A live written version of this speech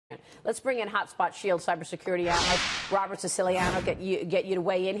Let's bring in Hotspot Shield cybersecurity analyst Robert Siciliano. Get you to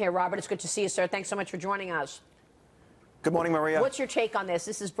weigh in here. Robert, it's good to see you, sir. Thanks so much for joining us. Good morning, Maria. What's your take on this?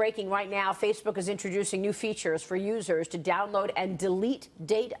 This is breaking right now. Facebook is introducing new features for users to download and delete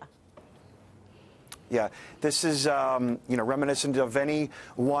data. Yeah, this is, reminiscent of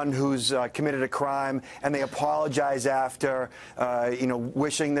anyone who's committed a crime and they apologize after,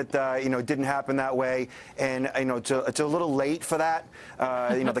 wishing that, it didn't happen that way. And, it's a little late for that.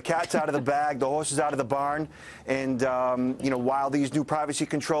 The cat's out of the bag, the horse is out of the barn. And, while these new privacy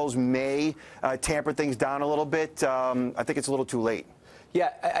controls may tamper things down a little bit, I think it's a little too late.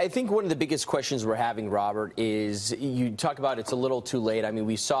 Yeah, I think one of the biggest questions we're having, Robert, is you talk about it's a little too late. I mean,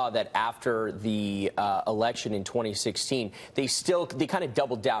 we saw that after the election in 2016, they kind of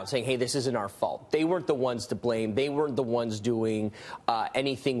doubled down, saying, hey, this isn't our fault. They weren't the ones to blame. They weren't the ones doing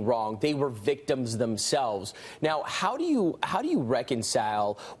anything wrong. They were victims themselves. Now, how do you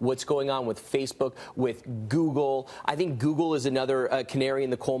reconcile what's going on with Facebook, with Google? I think Google is another canary in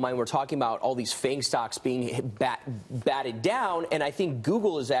the coal mine. We're talking about all these FANG stocks being batted down, and I think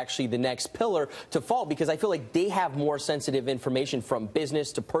Google is actually the next pillar to fall because I feel like they have more sensitive information from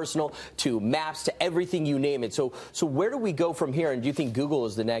business to personal to maps to everything you name it. So where do we go from here? And do you think Google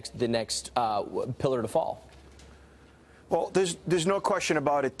is the next pillar to fall? Well, there's no question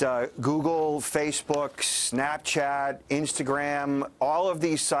about it. Google, Facebook, Snapchat, Instagram, all of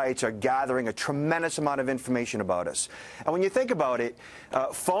these sites are gathering a tremendous amount of information about us. And when you think about it,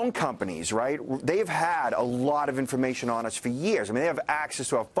 phone companies, right, they've had a lot of information on us for years. I mean, they have access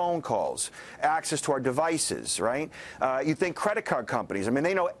to our phone calls, access to our devices, right? You think credit card companies, I mean,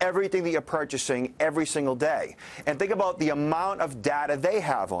 they know everything that you're purchasing every single day. And think about the amount of data they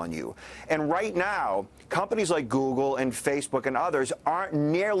have on you. And right now, companies like Google and Facebook and others aren't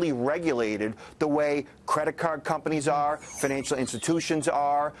nearly regulated the way credit card companies are, financial institutions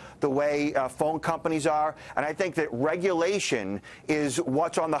are, the way phone companies are. And I think that regulation is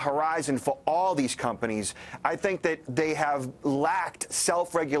what's on the horizon for all these companies. I think that they have lacked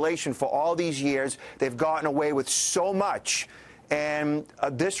self-regulation for all these years. They've gotten away with so much. And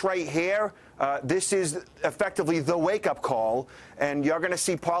this right here, this is effectively the wake-up call, and you're going to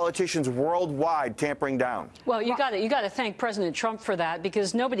see politicians worldwide tampering down. Well, you got to thank President Trump for that,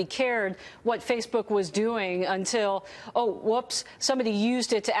 because nobody cared what Facebook was doing until, oh, whoops, somebody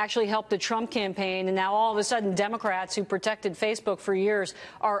used it to actually help the Trump campaign, and now all of a sudden Democrats who protected Facebook for years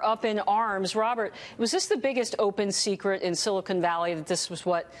are up in arms. Robert, was this the biggest open secret in Silicon Valley, that this was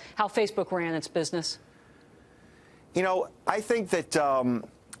how Facebook ran its business? I think that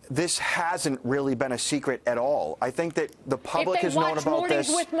this hasn't really been a secret at all. I think that the public has known about this. If they watch Mornings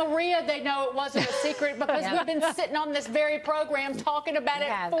with Maria, they know it wasn't a secret because we've been sitting on this very program talking about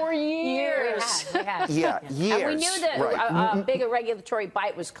it for years. Yeah, years. And we knew that a bigger regulatory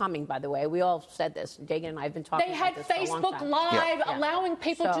bite was coming, by the way. We all said this. Dagan and I have been talking about this for a long time. They had Facebook Live allowing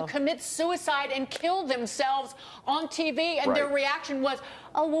people to commit suicide and kill themselves on TV, and their reaction was,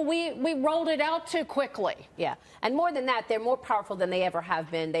 oh, well, we rolled it out too quickly. Yeah. And more than that, they're more powerful than they ever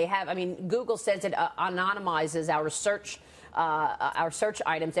have been. They have, I mean, Google says it anonymizes our search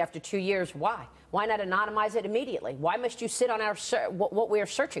items after 2 years. Why? Why not anonymize it immediately? Why must you sit on our what we are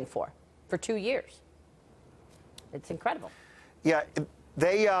searching for 2 years? It's incredible. Yeah.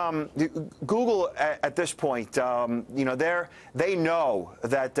 Google at this point, they know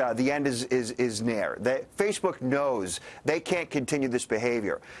that the end is near. Facebook knows they can't continue this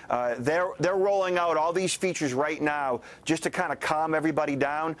behavior. They're rolling out all these features right now just to kind of calm everybody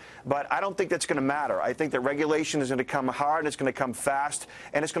down. But I don't think that's going to matter. I think that regulation is going to come hard, and it's going to come fast,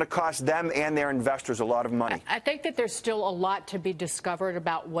 and it's going to cost them and their investors a lot of money. I think that there's still a lot to be discovered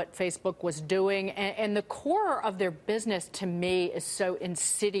about what Facebook was doing, and the core of their business to me is so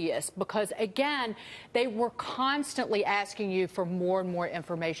insidious because, again, they were constantly asking you for more and more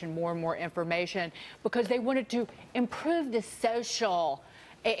information, because they wanted to improve the social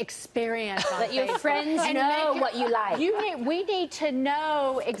experience on Let your Facebook. friends know what you like. We need to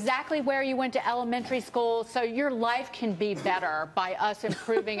know exactly where you went to elementary school so your life can be better by us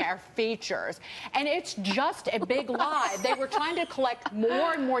improving our features. And it's just a big lie. They were trying to collect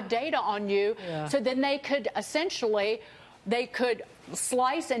more and more data on you so then they could essentially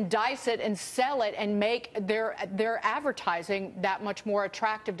slice and dice it and sell it and make their advertising that much more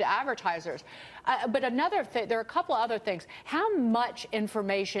attractive to advertisers. But another thing, there are a couple of other things. How much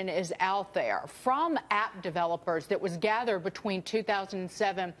information is out there from app developers that was gathered between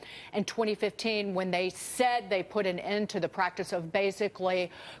 2007 and 2015 when they said they put an end to the practice of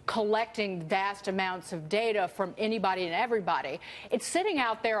basically collecting vast amounts of data from anybody and everybody? It's sitting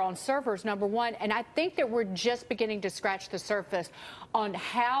out there on servers, number one, and I think that we're just beginning to scratch the surface on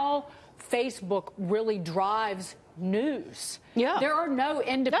how Facebook really drives news. Yeah. There are no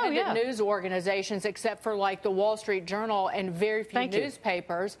independent news organizations except for like the Wall Street Journal and very few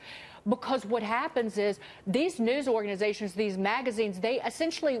newspapers. Because what happens is these news organizations, these magazines, they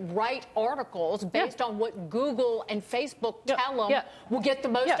essentially write articles based on what Google and Facebook tell them will get the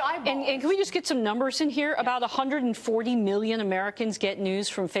most eyeballs. And can we just get some numbers in here? About 140 million Americans get news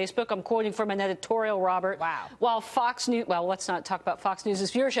from Facebook. I'm quoting from an editorial, Robert. Wow. While Fox News, well, let's not talk about Fox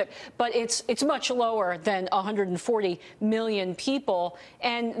News' viewership, but it's much lower than 140 million people.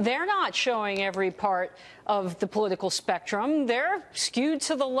 And they're not showing every part of the political spectrum. They're skewed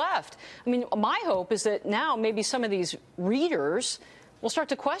to the left. I mean, my hope is that now maybe some of these readers will start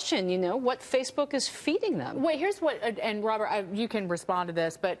to question, you know, what Facebook is feeding them. Wait, here's what, and Robert, you can respond to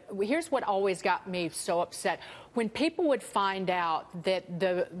this, but here's what always got me so upset. When people would find out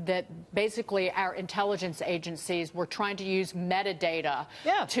that basically our intelligence agencies were trying to use metadata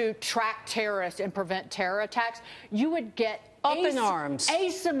to track terrorists and prevent terror attacks, you would get up in arms,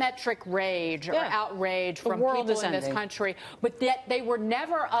 asymmetric rage or outrage from people in this country, but yet they were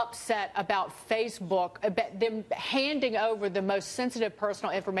never upset about Facebook, about them handing over the most sensitive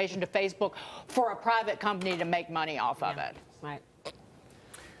personal information to Facebook for a private company to make money off of it. Right.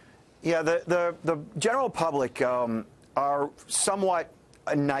 Yeah, the general public are somewhat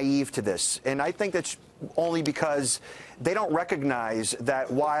naive to this, and I think that's only because they don't recognize that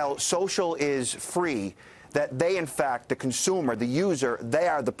while social is free, that they, in fact, the consumer, the user, they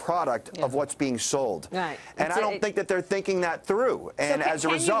are the product of what's being sold. Right. And I don't think that they're thinking that through. And as a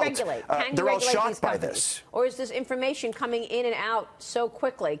result, they're all shocked by this. Or is this information coming in and out so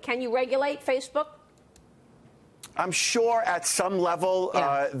quickly? Can you regulate Facebook? I'm sure at some level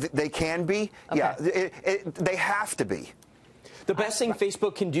they can be. Yeah, they have to be. The best thing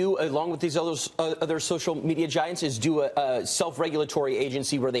Facebook can do, along with these other social media giants, is do a self-regulatory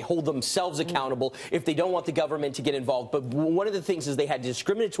agency where they hold themselves accountable if they don't want the government to get involved. But one of the things is they had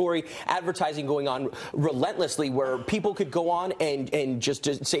discriminatory advertising going on relentlessly, where people could go on and just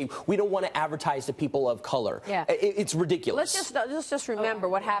say, we don't want to advertise to people of color. Yeah. It's ridiculous. Let's just remember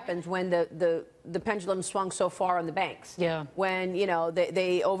what happens when the pendulum swung so far on the banks. Yeah. When, you know,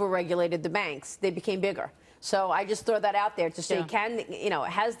 they overregulated the banks, they became bigger. So I just throw that out there to say,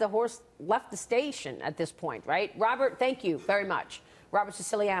 has the horse left the station at this point, right? Robert, thank you very much. Robert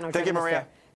Siciliano. Thank you, Maria.